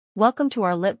Welcome to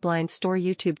our Lit Blind Store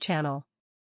YouTube channel.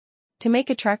 To make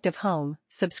attractive home,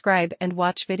 subscribe and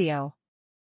watch video.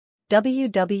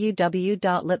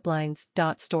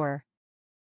 www.litblinds.store.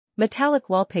 Metallic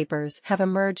wallpapers have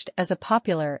emerged as a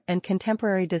popular and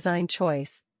contemporary design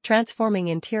choice, transforming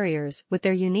interiors with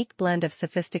their unique blend of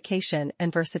sophistication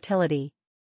and versatility.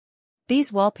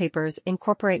 These wallpapers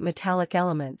incorporate metallic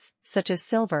elements, such as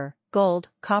silver, gold,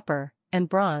 copper, and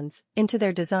bronze, into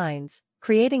their designs,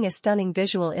 creating a stunning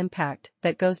visual impact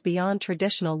that goes beyond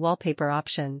traditional wallpaper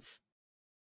options.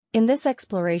 In this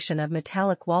exploration of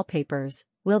metallic wallpapers,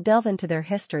 we'll delve into their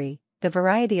history, the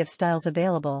variety of styles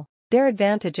available, their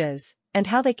advantages, and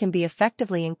how they can be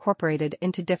effectively incorporated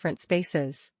into different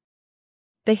spaces.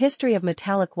 The history of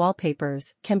metallic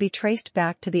wallpapers can be traced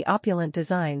back to the opulent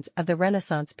designs of the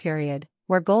Renaissance period,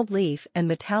 where gold leaf and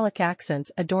metallic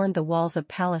accents adorned the walls of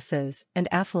palaces and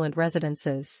affluent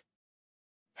residences.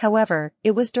 However,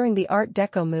 it was during the Art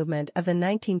Deco movement of the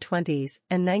 1920s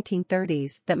and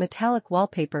 1930s that metallic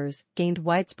wallpapers gained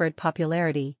widespread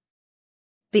popularity.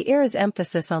 The era's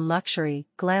emphasis on luxury,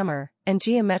 glamour, and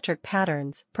geometric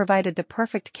patterns provided the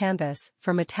perfect canvas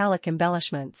for metallic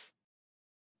embellishments.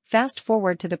 Fast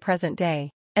forward to the present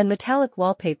day, and metallic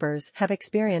wallpapers have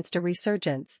experienced a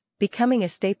resurgence, becoming a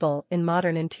staple in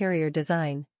modern interior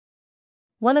design.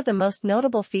 One of the most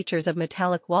notable features of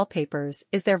metallic wallpapers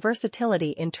is their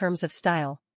versatility in terms of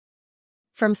style.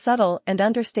 From subtle and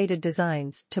understated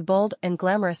designs to bold and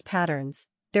glamorous patterns,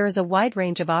 there is a wide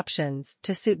range of options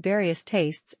to suit various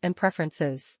tastes and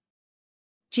preferences.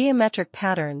 Geometric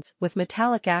patterns with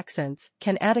metallic accents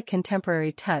can add a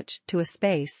contemporary touch to a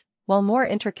space, while more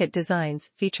intricate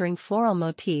designs featuring floral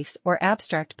motifs or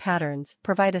abstract patterns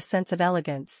provide a sense of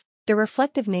elegance. The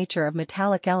reflective nature of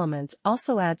metallic elements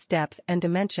also adds depth and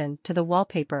dimension to the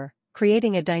wallpaper,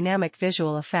 creating a dynamic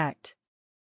visual effect.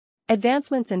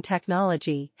 Advancements in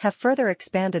technology have further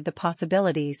expanded the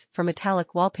possibilities for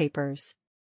metallic wallpapers.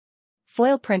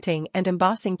 Foil printing and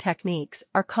embossing techniques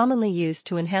are commonly used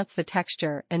to enhance the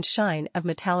texture and shine of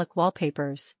metallic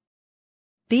wallpapers.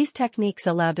 These techniques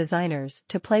allow designers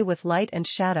to play with light and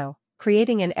shadow,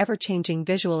 creating an ever-changing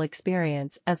visual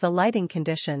experience as the lighting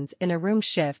conditions in a room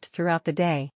shift throughout the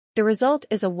day. The result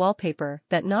is a wallpaper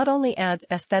that not only adds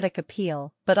aesthetic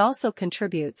appeal but also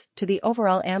contributes to the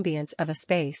overall ambience of a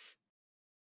space.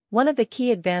 One of the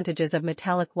key advantages of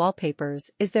metallic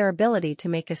wallpapers is their ability to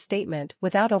make a statement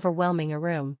without overwhelming a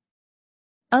room.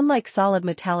 Unlike solid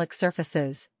metallic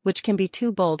surfaces, which can be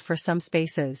too bold for some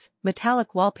spaces,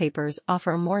 metallic wallpapers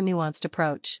offer a more nuanced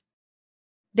approach.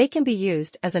 They can be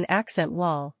used as an accent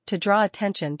wall to draw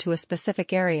attention to a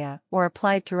specific area or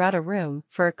applied throughout a room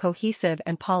for a cohesive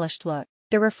and polished look.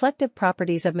 The reflective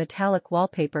properties of metallic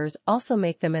wallpapers also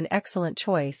make them an excellent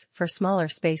choice for smaller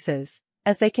spaces,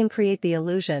 as they can create the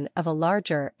illusion of a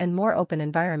larger and more open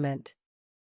environment.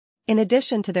 In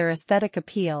addition to their aesthetic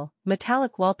appeal,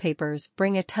 metallic wallpapers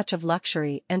bring a touch of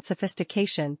luxury and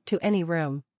sophistication to any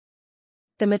room.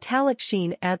 The metallic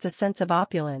sheen adds a sense of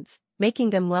opulence,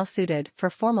 making them well-suited for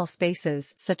formal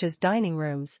spaces such as dining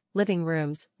rooms, living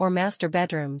rooms, or master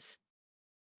bedrooms.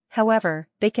 However,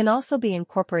 they can also be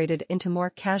incorporated into more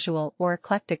casual or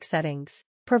eclectic settings,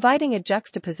 providing a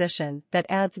juxtaposition that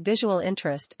adds visual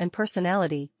interest and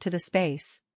personality to the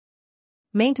space.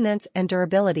 Maintenance and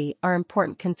durability are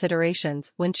important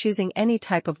considerations when choosing any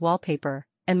type of wallpaper,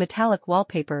 and metallic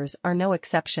wallpapers are no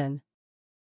exception.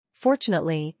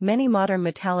 Fortunately, many modern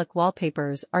metallic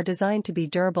wallpapers are designed to be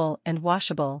durable and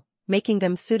washable, making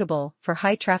them suitable for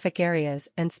high-traffic areas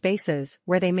and spaces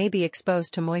where they may be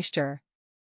exposed to moisture.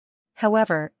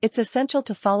 However, it's essential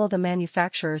to follow the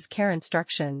manufacturer's care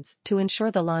instructions to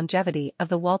ensure the longevity of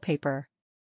the wallpaper.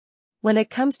 When it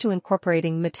comes to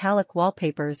incorporating metallic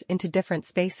wallpapers into different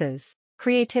spaces,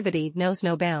 creativity knows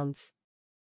no bounds.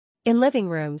 In living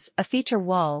rooms, a feature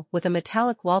wall with a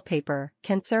metallic wallpaper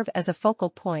can serve as a focal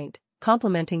point,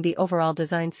 complementing the overall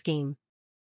design scheme.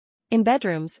 In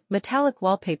bedrooms, metallic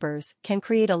wallpapers can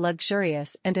create a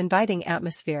luxurious and inviting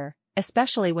atmosphere,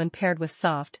 especially when paired with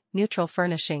soft, neutral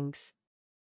furnishings.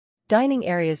 Dining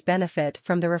areas benefit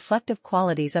from the reflective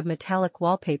qualities of metallic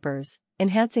wallpapers,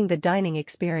 enhancing the dining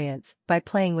experience by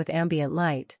playing with ambient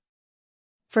light.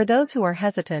 For those who are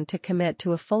hesitant to commit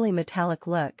to a fully metallic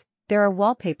look, there are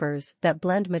wallpapers that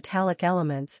blend metallic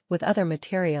elements with other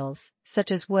materials,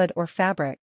 such as wood or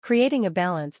fabric, creating a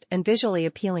balanced and visually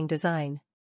appealing design.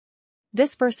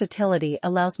 This versatility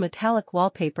allows metallic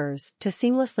wallpapers to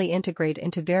seamlessly integrate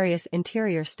into various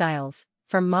interior styles,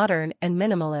 from modern and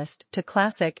minimalist to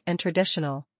classic and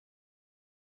traditional.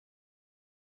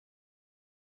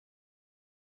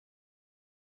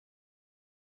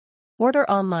 Order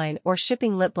online or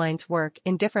shipping. Lip blinds work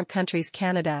in different countries: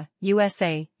 Canada,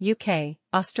 USA, UK,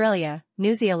 Australia,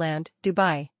 New Zealand,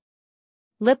 Dubai.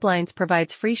 Lip blinds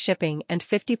provides free shipping and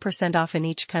 50% off in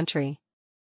each country.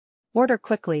 Order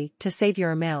quickly to save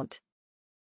your amount.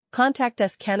 Contact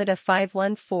us: Canada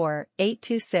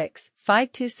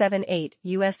 514-826-5278,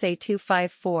 USA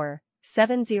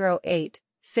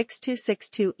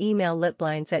 254-708-6262. Email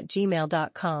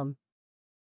lipblinds@gmail.com.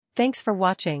 Thanks for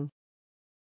watching.